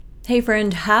Hey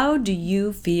friend, how do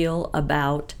you feel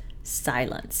about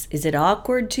silence? Is it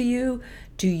awkward to you?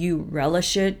 Do you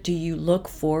relish it? Do you look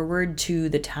forward to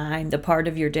the time, the part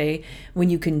of your day when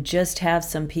you can just have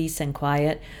some peace and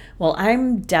quiet? Well,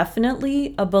 I'm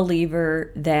definitely a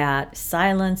believer that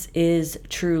silence is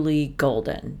truly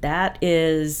golden. That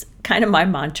is kind of my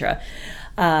mantra.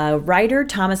 Writer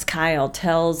Thomas Kyle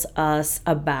tells us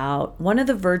about one of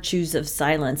the virtues of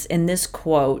silence in this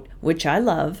quote, which I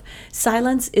love.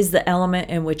 Silence is the element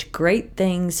in which great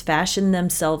things fashion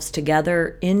themselves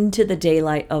together into the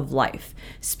daylight of life.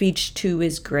 Speech too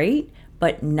is great,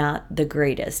 but not the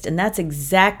greatest. And that's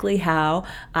exactly how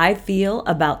I feel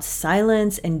about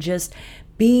silence and just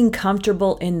being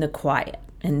comfortable in the quiet.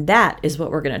 And that is what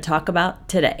we're going to talk about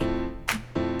today.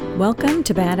 Welcome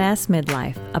to Badass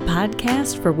Midlife, a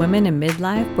podcast for women in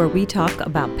midlife where we talk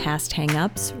about past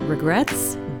hang-ups,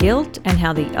 regrets, guilt, and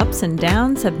how the ups and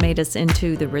downs have made us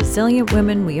into the resilient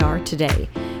women we are today.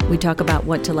 We talk about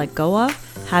what to let go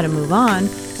of, how to move on,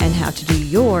 and how to do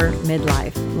your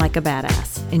midlife like a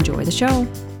badass. Enjoy the show.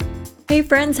 Hey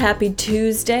friends, happy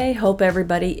Tuesday. Hope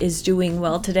everybody is doing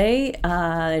well today.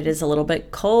 It is a little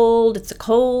bit cold. It's a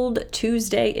cold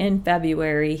Tuesday in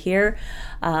February here,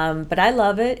 but I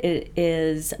love it. It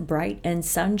is bright and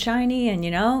sunshiny, and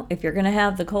if you're going to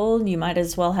have the cold, you might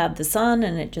as well have the sun,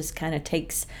 and it just kind of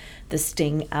takes the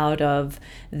sting out of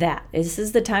that. This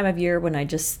is the time of year when I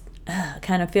just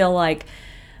kind of feel like,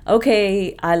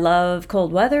 okay, I love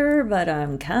cold weather, but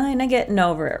I'm kind of getting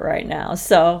over it right now.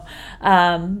 So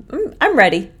I'm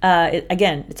ready.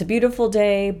 Again, it's a beautiful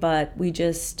day, but we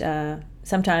just,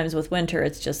 sometimes with winter,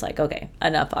 it's just like, okay,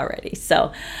 enough already.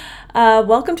 So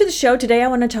welcome to the show. Today I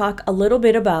want to talk a little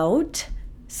bit about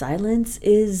silence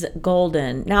is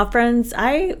golden. Now, friends,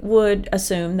 I would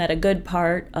assume that a good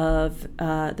part of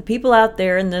the people out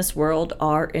there in this world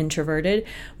are introverted.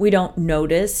 We don't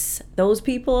notice those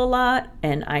people a lot,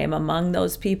 and I am among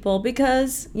those people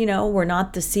because, we're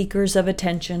not the seekers of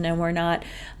attention, and we're not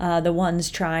the ones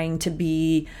trying to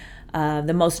be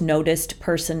the most noticed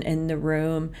person in the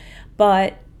room.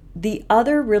 But the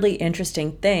other really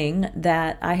interesting thing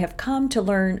that I have come to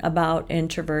learn about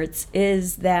introverts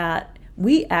is that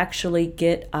we actually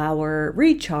get our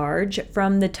recharge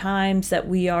from the times that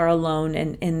we are alone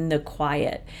and in the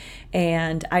quiet.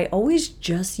 And I always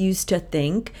just used to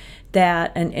think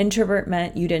that an introvert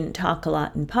meant you didn't talk a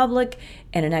lot in public,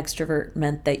 and an extrovert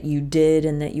meant that you did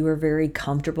and that you were very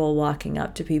comfortable walking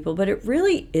up to people. But it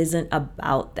really isn't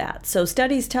about that. So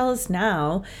studies tell us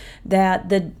now that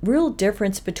the real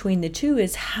difference between the two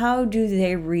is how do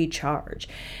they recharge.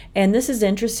 And this is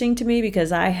interesting to me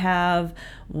because I have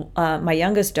my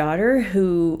youngest daughter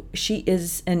who she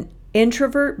is an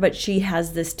introvert, but she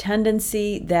has this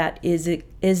tendency that is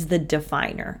the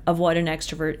definer of what an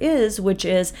extrovert is, which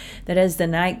is that as the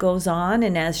night goes on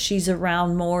and as she's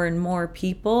around more and more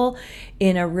people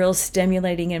in a real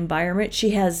stimulating environment,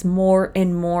 she has more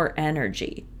and more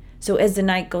energy. So as the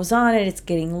night goes on and it's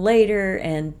getting later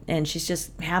and she's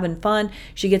just having fun,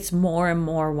 she gets more and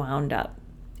more wound up.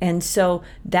 And so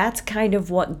that's kind of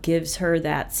what gives her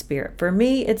that spirit. For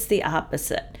me, it's the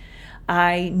opposite.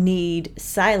 I need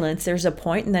silence. There's a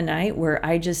point in the night where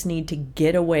I just need to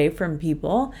get away from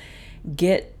people,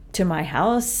 get to my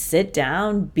house, sit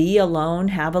down, be alone,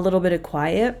 have a little bit of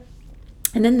quiet.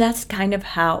 And then that's kind of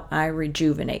how I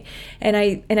rejuvenate. And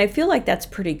I feel like that's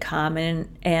pretty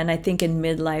common. And I think in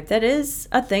midlife, that is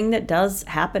a thing that does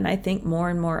happen, I think, more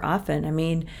and more often. I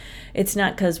mean, it's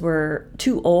not because we're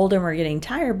too old and we're getting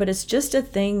tired, but it's just a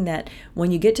thing that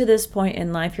when you get to this point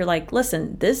in life, you're like,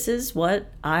 listen, this is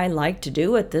what I like to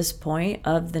do at this point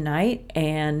of the night.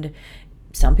 And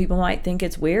some people might think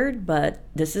it's weird, but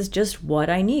this is just what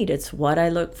I need. It's what I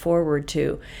look forward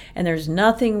to. And there's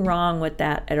nothing wrong with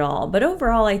that at all. But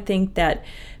overall, I think that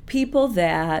people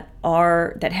that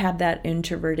have that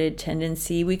introverted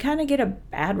tendency, we kind of get a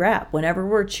bad rap whenever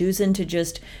we're choosing to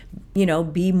just,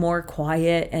 be more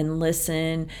quiet and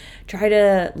listen, try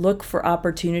to look for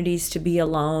opportunities to be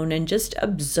alone and just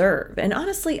observe. And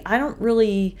honestly, I don't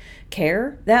really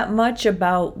care that much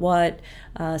about what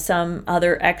some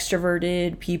other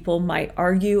extroverted people might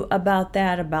argue about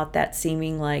that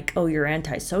seeming like, oh, you're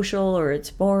antisocial or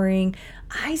it's boring.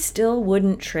 I still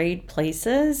wouldn't trade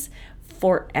places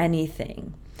for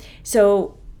anything.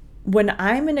 So when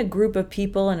I'm in a group of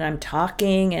people and I'm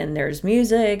talking and there's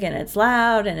music and it's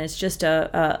loud and it's just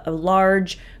a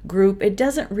large group, it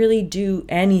doesn't really do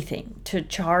anything to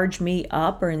charge me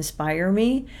up or inspire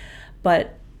me.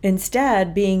 But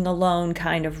Instead, being alone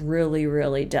kind of really,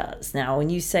 really does. Now, when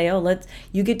you say, oh,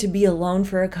 you get to be alone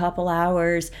for a couple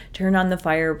hours, turn on the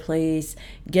fireplace,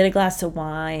 get a glass of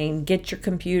wine, get your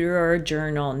computer or a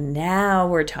journal, now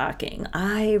we're talking.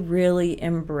 I really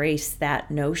embrace that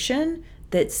notion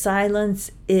that silence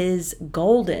is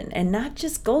golden, and not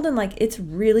just golden, like it's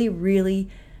really, really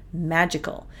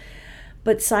magical.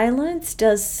 But silence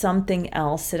does something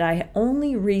else that I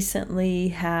only recently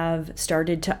have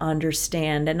started to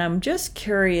understand. And I'm just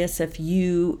curious if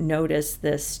you notice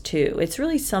this too. It's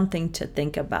really something to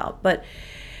think about. But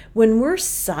when we're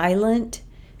silent,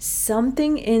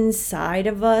 something inside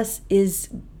of us is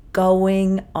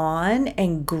going on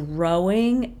and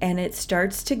growing, and it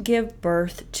starts to give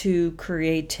birth to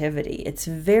creativity. It's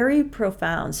very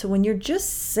profound. So when you're just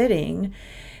sitting,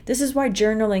 this is why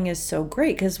journaling is so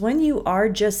great, because when you are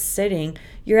just sitting,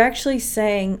 you're actually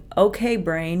saying, okay,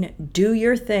 brain, do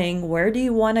your thing. Where do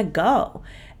you want to go?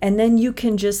 And then you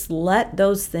can just let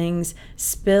those things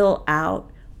spill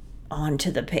out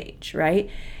onto the page, right?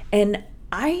 And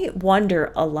I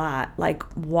wonder a lot, like,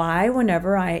 why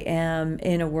whenever I am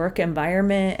in a work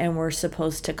environment and we're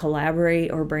supposed to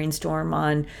collaborate or brainstorm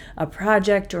on a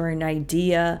project or an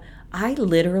idea, I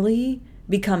literally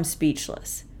become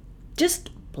speechless. Just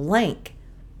blank,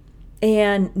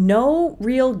 and no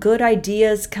real good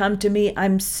ideas come to me.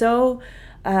 I'm so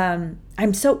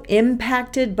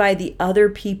impacted by the other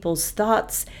people's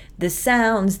thoughts, the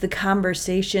sounds, the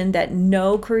conversation, that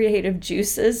no creative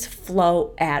juices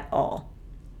flow at all.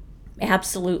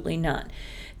 Absolutely none.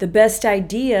 The best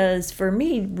ideas for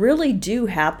me really do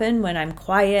happen when I'm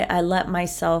quiet. I let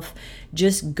myself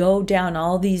just go down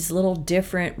all these little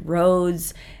different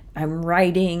roads. I'm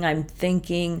writing, I'm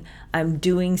thinking, I'm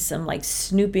doing some like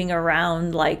snooping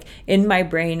around like in my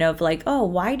brain of like, oh,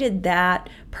 why did that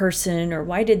person, or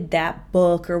why did that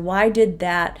book, or why did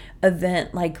that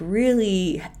event like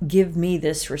really give me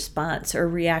this response or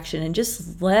reaction, and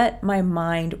just let my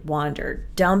mind wander,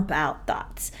 dump out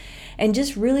thoughts, and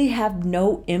just really have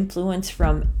no influence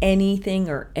from anything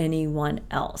or anyone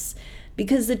else.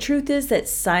 Because the truth is that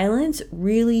silence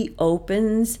really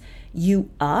opens you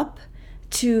up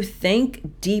to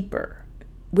think deeper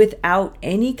without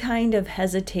any kind of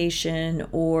hesitation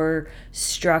or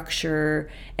structure.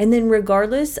 And then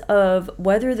regardless of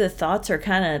whether the thoughts are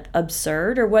kind of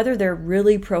absurd or whether they're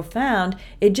really profound,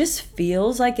 it just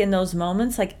feels like in those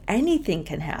moments like anything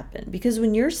can happen. Because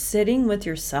when you're sitting with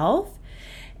yourself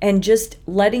and just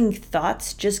letting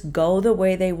thoughts just go the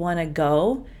way they want to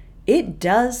go, it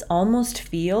does almost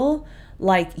feel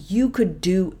like you could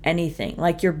do anything,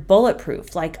 like you're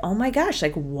bulletproof, like, oh my gosh,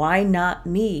 like, why not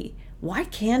me? Why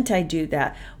can't I do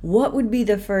that? What would be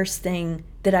the first thing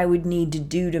that I would need to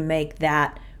do to make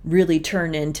that really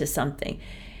turn into something?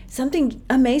 Something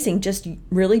amazing just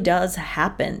really does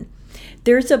happen.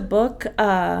 There's a book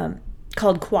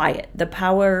called Quiet, The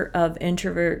Power of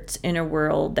Introverts in a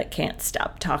World That Can't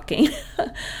Stop Talking.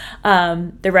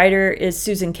 The writer is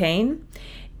Susan Cain.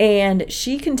 And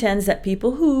she contends that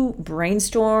people who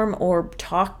brainstorm or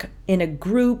talk in a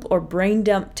group or brain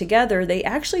dump together, they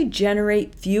actually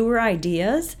generate fewer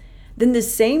ideas than the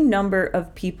same number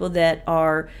of people that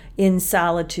are in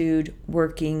solitude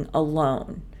working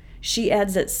alone. She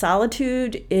adds that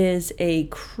solitude is a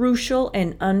crucial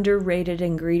and underrated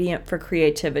ingredient for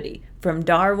creativity. From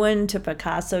Darwin to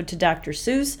Picasso to Dr.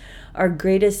 Seuss, our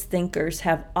greatest thinkers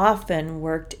have often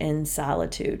worked in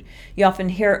solitude. You often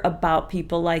hear about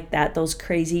people like that, those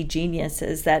crazy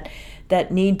geniuses that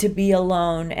need to be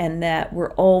alone and that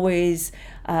were always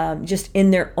just in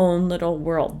their own little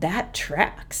world. That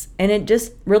tracks. And it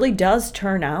just really does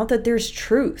turn out that there's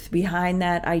truth behind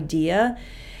that idea,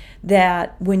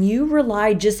 that when you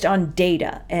rely just on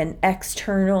data and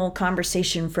external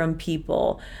conversation from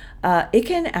people, it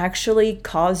can actually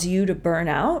cause you to burn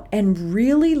out and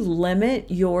really limit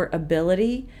your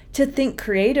ability to think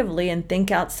creatively and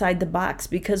think outside the box.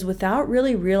 Because without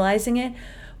really realizing it,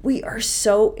 we are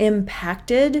so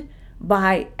impacted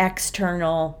by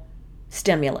external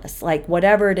stimulus, like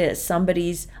whatever it is,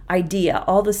 somebody's idea.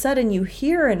 All of a sudden you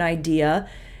hear an idea,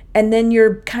 and then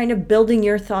you're kind of building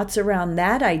your thoughts around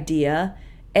that idea,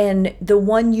 and the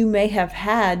one you may have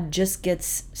had just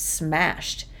gets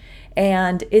smashed.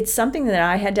 And it's something that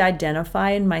I had to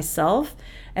identify in myself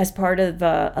as part of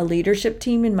a leadership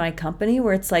team in my company,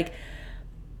 where it's like,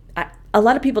 a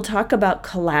lot of people talk about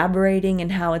collaborating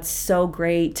and how it's so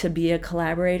great to be a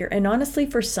collaborator. And honestly,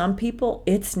 for some people,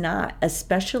 it's not,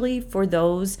 especially for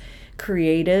those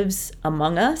creatives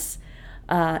among us.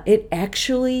 It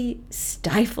actually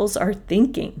stifles our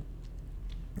thinking.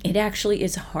 It actually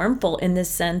is harmful in the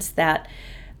sense that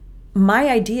my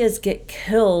ideas get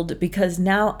killed because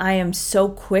now I am so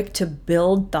quick to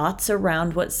build thoughts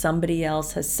around what somebody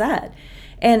else has said.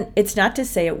 And it's not to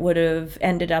say it would have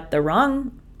ended up the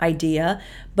wrong idea,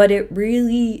 but it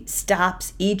really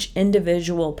stops each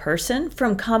individual person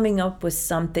from coming up with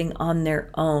something on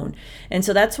their own. And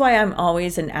so that's why I'm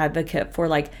always an advocate for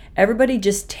like, everybody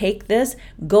just take this,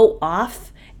 go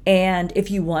off. And if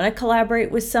you want to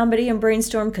collaborate with somebody and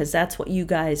brainstorm, because that's what you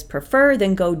guys prefer,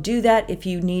 then go do that. If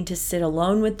you need to sit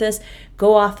alone with this,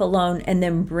 go off alone and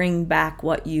then bring back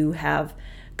what you have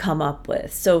come up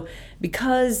with. So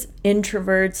because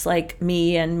introverts like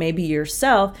me and maybe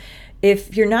yourself,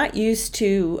 if you're not used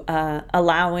to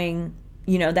allowing,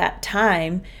 that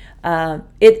time,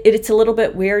 it's a little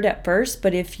bit weird at first,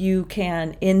 but if you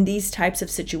can, in these types of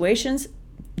situations,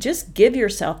 just give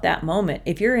yourself that moment.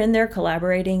 If you're in there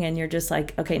collaborating and you're just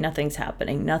like, okay, nothing's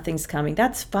happening, nothing's coming,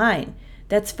 that's fine.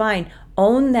 That's fine.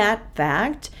 Own that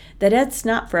fact that it's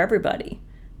not for everybody.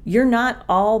 You're not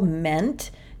all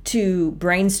meant to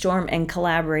brainstorm and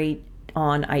collaborate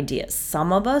on ideas.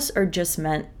 Some of us are just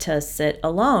meant to sit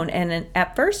alone. And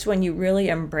at first, when you really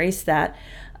embrace that,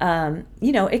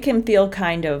 it can feel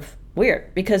kind of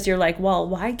weird because you're like, well,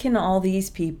 why can all these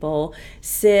people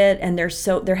sit and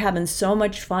they're having so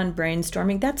much fun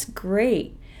brainstorming? That's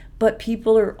great. But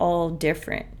people are all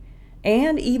different.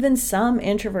 And even some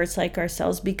introverts like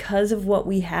ourselves, because of what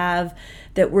we have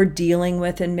that we're dealing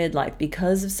with in midlife,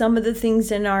 because of some of the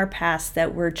things in our past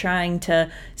that we're trying to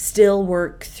still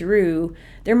work through,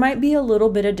 there might be a little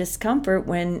bit of discomfort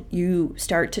when you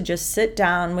start to just sit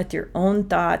down with your own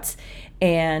thoughts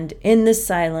and in the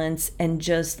silence and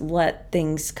just let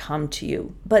things come to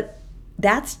you. But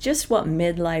that's just what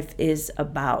midlife is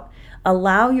about.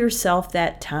 Allow yourself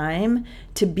that time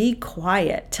to be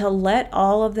quiet, to let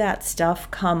all of that stuff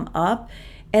come up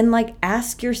and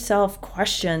ask yourself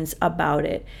questions about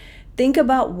it. Think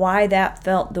about why that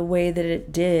felt the way that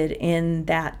it did in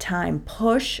that time.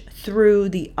 Push through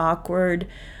the awkward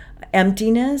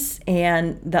emptiness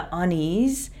and the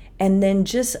unease, and then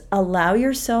just allow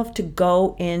yourself to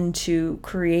go into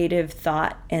creative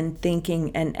thought and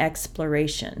thinking and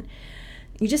exploration.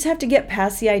 You just have to get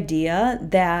past the idea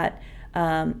that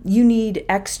you need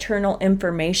external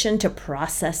information to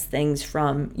process things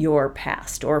from your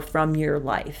past or from your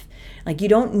life. You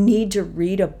don't need to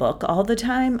read a book all the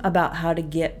time about how to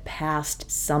get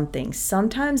past something.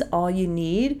 Sometimes all you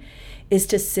need is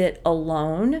to sit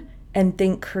alone and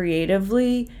think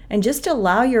creatively and just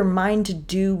allow your mind to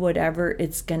do whatever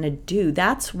it's going to do.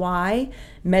 That's why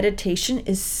meditation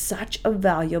is such a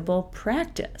valuable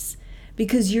practice,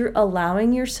 because you're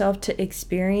allowing yourself to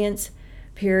experience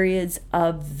periods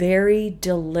of very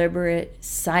deliberate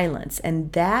silence.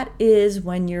 And that is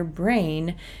when your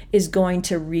brain is going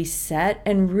to reset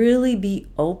and really be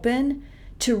open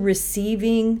to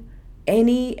receiving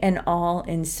any and all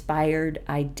inspired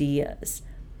ideas.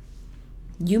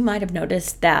 You might have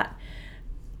noticed that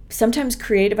sometimes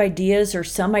creative ideas or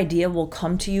some idea will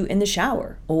come to you in the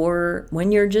shower, or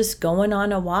when you're just going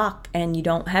on a walk and you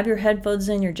don't have your headphones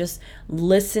in, you're just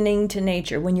listening to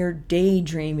nature, when you're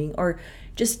daydreaming, or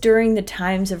just during the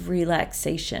times of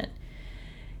relaxation.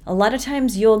 A lot of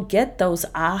times you'll get those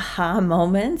aha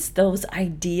moments, those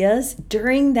ideas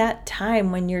during that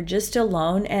time when you're just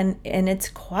alone and it's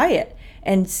quiet,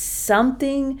 and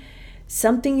something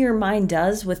your mind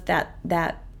does with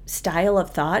that style of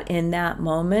thought in that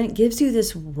moment gives you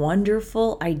this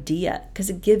wonderful idea, because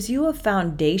it gives you a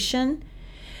foundation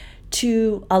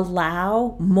to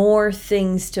allow more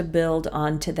things to build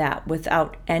onto that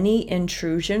without any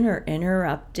intrusion or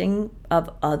interrupting of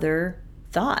other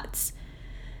thoughts.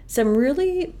 Some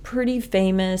really pretty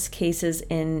famous cases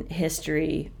in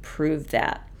history prove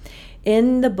that.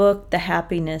 In the book, The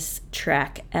Happiness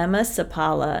Track, Emma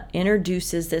Seppala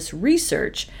introduces this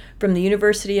research from the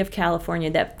University of California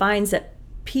that finds that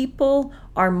people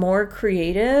are more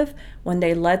creative when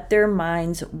they let their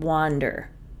minds wander.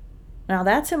 Now,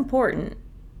 that's important.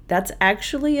 That's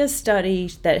actually a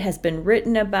study that has been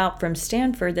written about from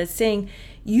Stanford that's saying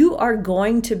you are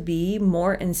going to be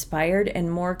more inspired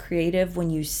and more creative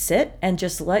when you sit and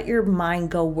just let your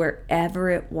mind go wherever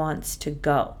it wants to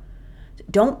go.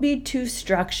 Don't be too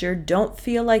structured. Don't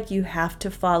feel like you have to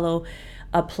follow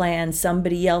a plan,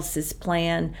 somebody else's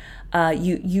plan.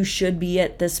 You should be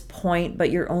at this point, but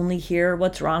you're only here.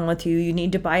 What's wrong with you? You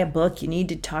need to buy a book. You need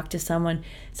to talk to someone.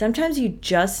 Sometimes you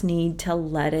just need to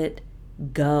let it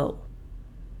go.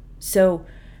 So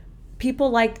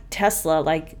people like Tesla,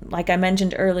 like I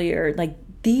mentioned earlier,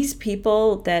 these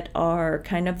people that are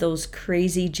kind of those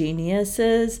crazy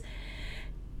geniuses,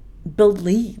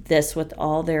 believe this with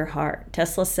all their heart.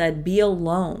 Tesla said, be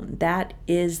alone. That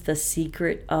is the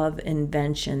secret of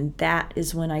invention. That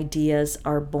is when ideas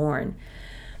are born.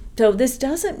 So this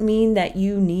doesn't mean that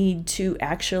you need to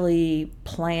actually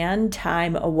plan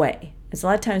time away. Because a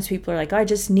lot of times people are like, oh, I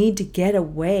just need to get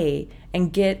away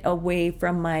and get away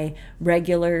from my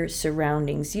regular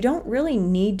surroundings. You don't really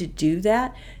need to do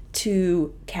that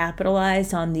to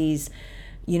capitalize on these,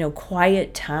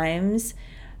 quiet times,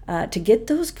 to get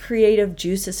those creative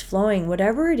juices flowing,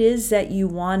 whatever it is that you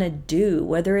want to do,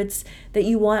 whether it's that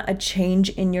you want a change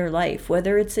in your life,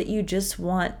 whether it's that you just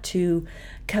want to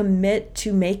commit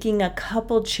to making a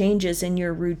couple changes in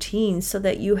your routine so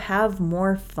that you have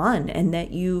more fun and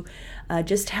that you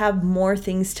just have more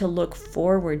things to look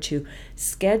forward to.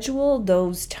 Schedule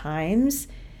those times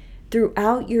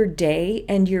throughout your day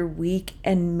and your week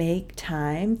and make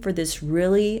time for this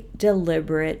really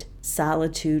deliberate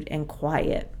solitude and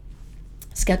quiet.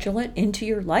 Schedule it into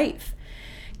your life.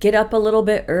 Get up a little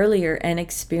bit earlier and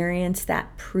experience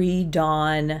that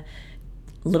pre-dawn,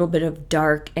 little bit of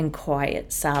dark and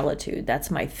quiet solitude.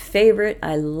 That's my favorite.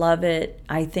 I love it.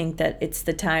 I think that it's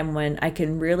the time when I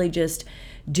can really just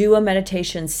do a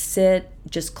meditation, sit,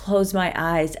 just close my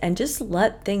eyes and just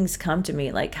let things come to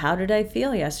me. Like, how did I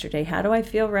feel yesterday? How do I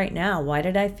feel right now? Why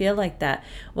did I feel like that?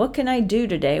 What can I do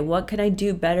today? What can I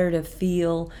do better to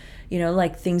feel,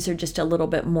 like things are just a little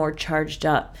bit more charged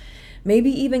up?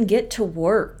 Maybe even get to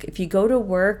work. If you go to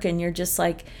work and you're just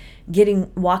like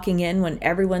walking in when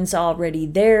everyone's already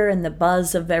there and the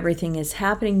buzz of everything is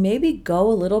happening, maybe go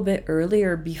a little bit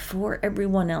earlier before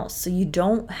everyone else so you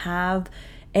don't have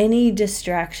any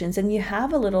distractions and you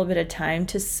have a little bit of time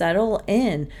to settle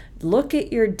in. Look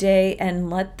at your day and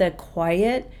let the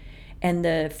quiet and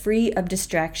the free of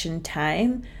distraction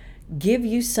time give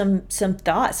you some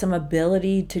thought, some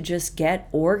ability to just get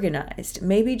organized.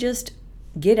 Maybe just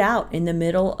get out in the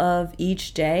middle of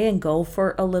each day and go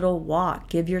for a little walk.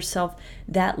 Give yourself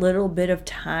that little bit of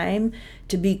time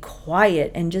to be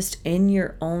quiet and just in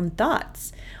your own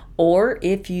thoughts. Or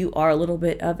if you are a little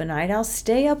bit of a night owl,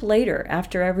 stay up later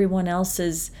after everyone else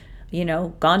is,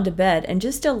 gone to bed and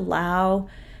just allow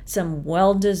some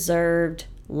well-deserved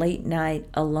late night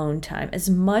alone time. As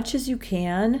much as you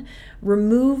can,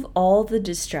 remove all the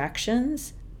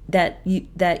distractions that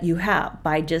you have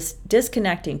by just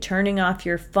disconnecting, turning off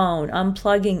your phone,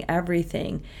 unplugging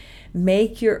everything.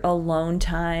 Make your alone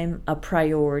time a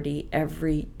priority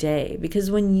every day, because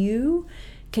when you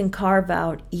can carve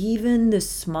out even the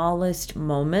smallest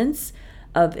moments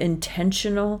of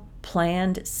intentional,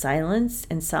 planned silence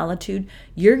and solitude,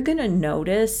 you're going to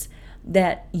notice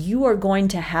that you are going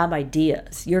to have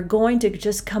ideas. You're going to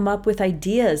just come up with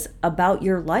ideas about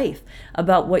your life,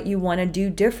 about what you want to do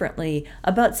differently,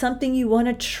 about something you want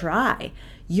to try.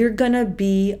 You're going to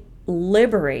be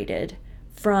liberated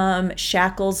from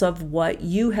shackles of what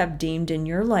you have deemed in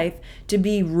your life to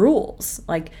be rules.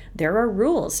 Like, there are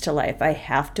rules to life. I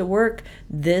have to work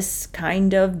this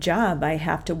kind of job. I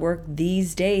have to work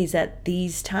these days at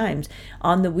these times.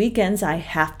 On the weekends, I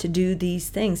have to do these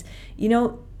things.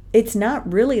 It's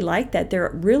not really like that.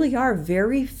 There really are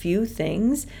very few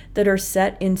things that are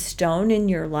set in stone in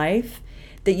your life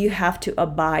that you have to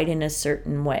abide in a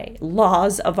certain way.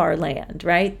 Laws of our land,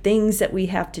 right? Things that we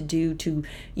have to do to,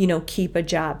 keep a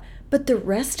job. But the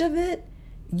rest of it,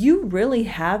 you really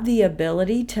have the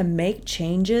ability to make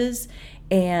changes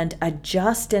and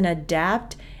adjust and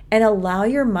adapt and allow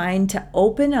your mind to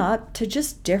open up to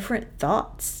just different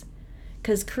thoughts.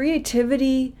 Because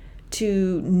creativity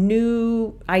to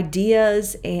new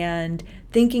ideas and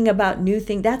thinking about new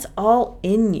things, that's all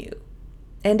in you.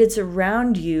 And it's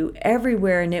around you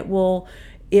everywhere, and it will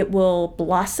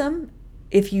blossom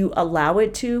if you allow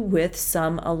it to with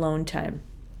some alone time.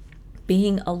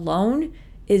 Being alone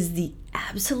is the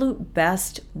absolute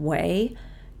best way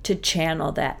to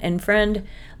channel that. And friend,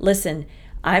 listen,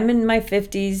 I'm in my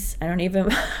 50s. I don't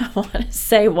even want to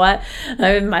say what.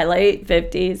 I'm in my late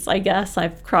 50s, I guess.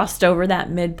 I've crossed over that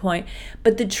midpoint.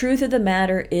 But the truth of the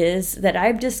matter is that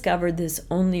I've discovered this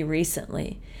only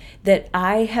recently, that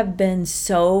I have been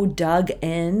so dug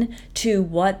in to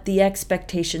what the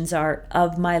expectations are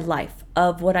of my life,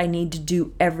 of what I need to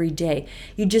do every day.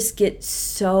 You just get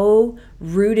so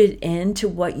rooted into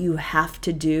what you have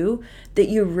to do that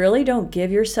you really don't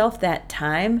give yourself that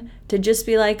time to just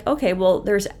be like, okay, well,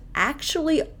 there's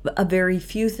actually a very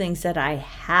few things that I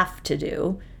have to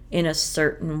do in a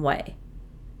certain way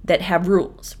that have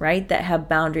rules, right? That have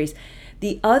boundaries.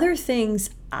 The other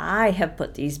things, I have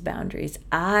put these boundaries.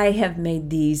 I have made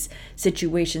these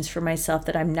situations for myself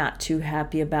that I'm not too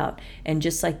happy about. And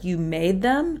just like you made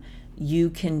them, you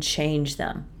can change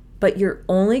them. But you're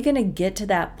only going to get to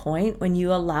that point when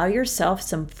you allow yourself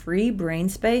some free brain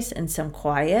space and some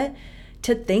quiet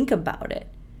to think about it.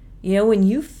 You know, when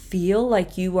you feel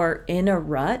like you are in a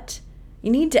rut,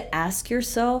 you need to ask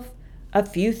yourself a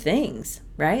few things,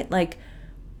 right? Like,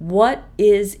 what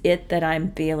is it that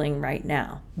I'm feeling right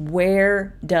now?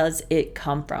 Where does it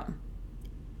come from?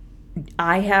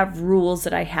 I have rules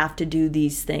that I have to do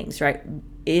these things, right?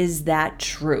 Is that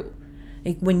true?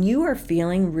 Like, when you are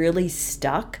feeling really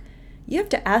stuck, you have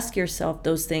to ask yourself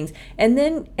those things and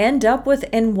then end up with,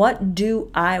 and what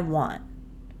do I want,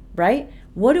 right?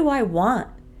 What do I want?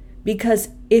 Because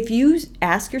if you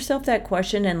ask yourself that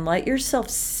question and let yourself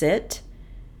sit,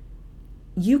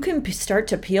 you can start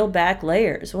to peel back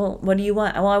layers. Well, what do you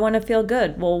want? Well, I want to feel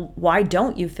good. Well, why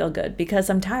don't you feel good? Because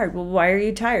I'm tired. Well, why are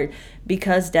you tired?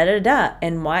 Because da-da-da.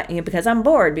 And why? Because I'm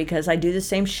bored. Because I do the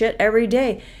same shit every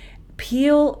day.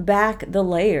 Peel back the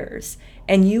layers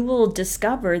and you will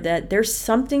discover that there's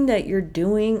something that you're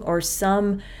doing or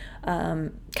some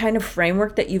kind of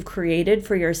framework that you've created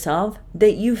for yourself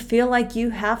that you feel like you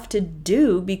have to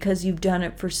do because you've done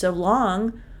it for so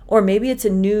long. Or maybe it's a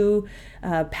new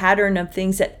pattern of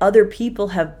things that other people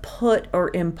have put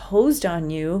or imposed on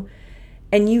you,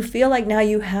 and you feel like now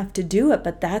you have to do it,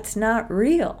 but that's not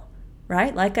real,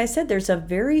 right? Like I said, there's a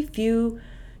very few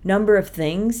number of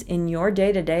things in your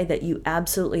day-to-day that you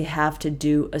absolutely have to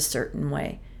do a certain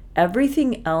way.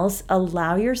 Everything else,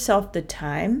 allow yourself the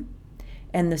time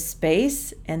and the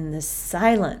space and the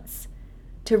silence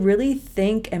to really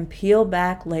think and peel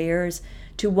back layers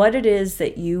to what it is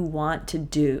that you want to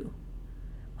do.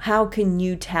 How can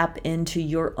you tap into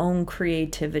your own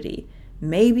creativity?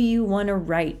 Maybe you want to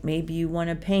write, maybe you want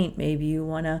to paint, maybe you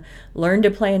want to learn to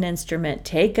play an instrument,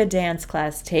 take a dance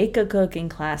class, take a cooking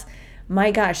class. My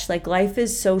gosh, like, life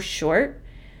is so short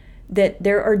that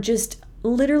there are just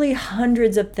literally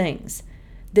hundreds of things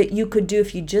that you could do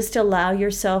if you just allow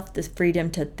yourself the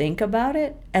freedom to think about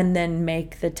it and then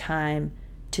make the time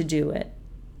to do it.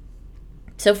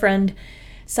 So friend,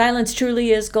 silence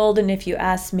truly is golden if you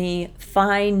ask me.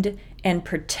 Find and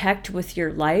protect with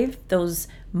your life those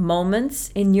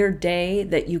moments in your day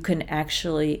that you can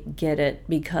actually get it,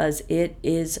 because it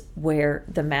is where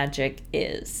the magic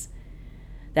is.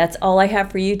 That's all I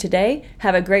have for you today.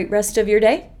 Have a great rest of your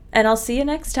day, and I'll see you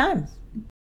next time.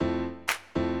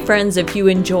 Friends, if you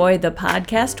enjoy the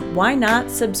podcast, why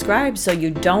not subscribe so you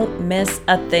don't miss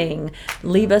a thing?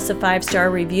 Leave us a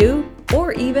 5-star review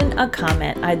or even a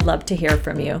comment. I'd love to hear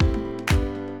from you.